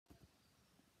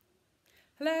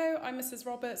Hello, I'm Mrs.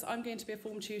 Roberts. I'm going to be a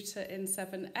form tutor in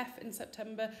 7F in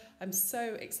September. I'm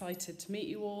so excited to meet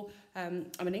you all. I'm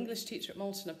an English teacher at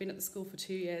Malton. I've been at the school for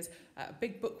 2 years. A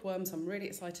big bookworm, so I'm really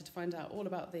excited to find out all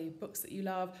about the books that you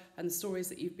love and the stories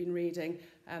that you've been reading.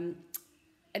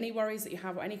 Any worries that you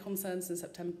have or any concerns in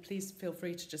September, please feel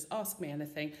free to just ask me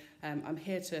anything. I'm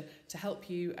here to help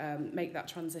you make that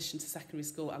transition to secondary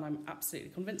school, and I'm absolutely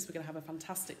convinced we're going to have a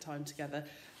fantastic time together.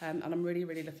 And I'm really,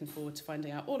 really looking forward to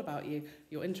finding out all about you,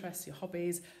 your interests, your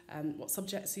hobbies, what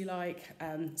subjects you like.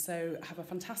 So have a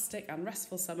fantastic and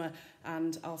restful summer,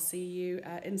 and I'll see you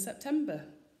in September.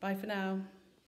 Bye for now.